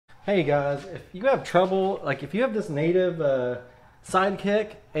Hey guys, if you have trouble, like if you have this native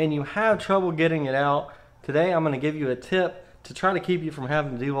Sidekick and you have trouble getting it out, today I'm going to give you a tip to try to keep you from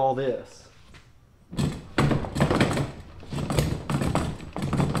having to do all this.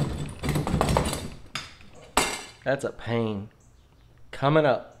 That's a pain. Coming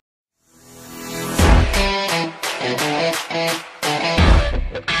up.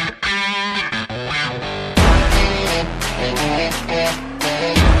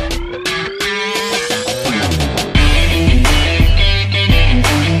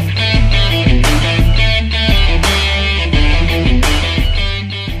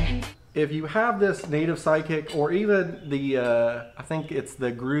 If you have this native Sidekick, or even the, I think it's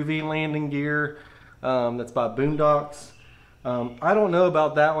the Groovy landing gear that's by Boondocks. I don't know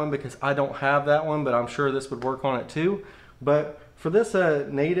about that one because I don't have that one, but I'm sure this would work on it too. But for this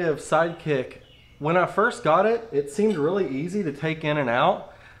native Sidekick, when I first got it, it seemed really easy to take in and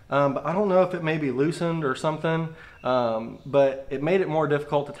out. But I don't know if it may be loosened or something, but it made it more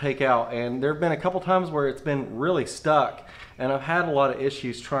difficult to take out. And there have been a couple times where it's been really stuck, and I've had a lot of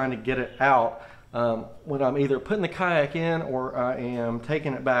issues trying to get it out when I'm either putting the kayak in or I am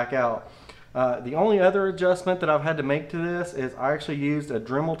taking it back out. The only other adjustment that I've had to make to this is I actually used a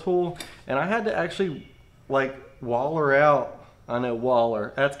Dremel tool, and I had to actually like waller out. I know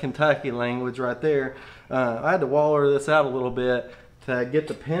waller, that's Kentucky language right there. I had to waller this out a little bit to get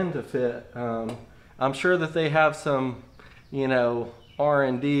the pin to fit. I'm sure that they have some, you know,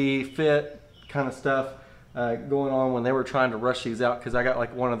 R&D fit kind of stuff going on when they were trying to rush these out, because I got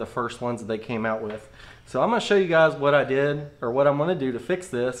like one of the first ones that they came out with. So I'm going to show you guys what I did, or what I'm going to do to fix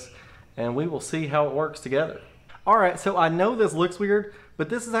this, and we will see how it works together. All right, so I know this looks weird, but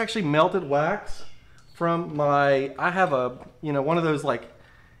this is actually melted wax from my, I have a, you know, one of those, like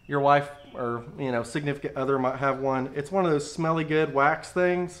your wife or, you know, significant other might have one. It's one of those smelly good wax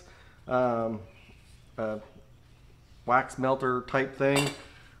things, wax melter type thing.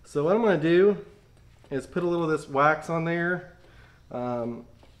 So what I'm going to do is put a little of this wax on there and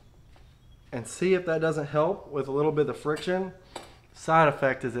see if that doesn't help with a little bit of friction. Side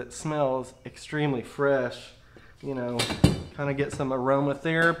effect is it smells extremely fresh, you know, kind of get some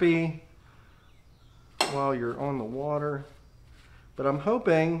aromatherapy while you're on the water. But I'm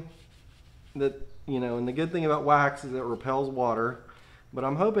hoping that, you know, and the good thing about wax is it repels water, but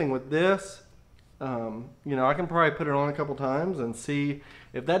I'm hoping with this, you know, I can probably put it on a couple times and see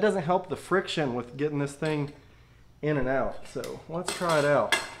if that doesn't help the friction with getting this thing in and out. So let's try it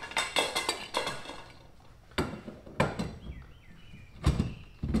out.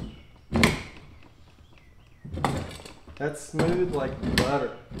 That's smooth like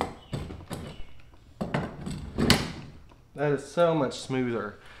butter. That is so much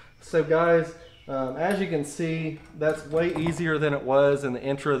smoother. So guys, as you can see, that's way easier than it was in the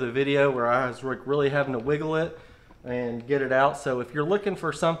intro of the video, where I was really having to wiggle it and get it out. So if you're looking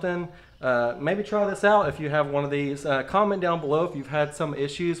for something, maybe try this out if you have one of these. Comment down below if you've had some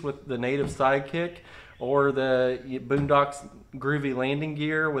issues with the native Sidekick or the Boondocks Groovy landing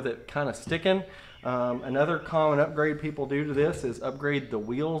gear with it kind of sticking. Another common upgrade people do to this is upgrade the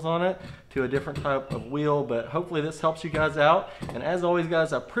wheels on it to a different type of wheel, but hopefully this helps you guys out. And as always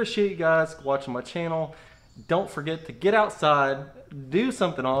guys, I appreciate you guys watching my channel. Don't forget to get outside, do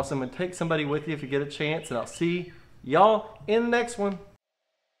something awesome, and take somebody with you if you get a chance, and I'll see y'all in the next one.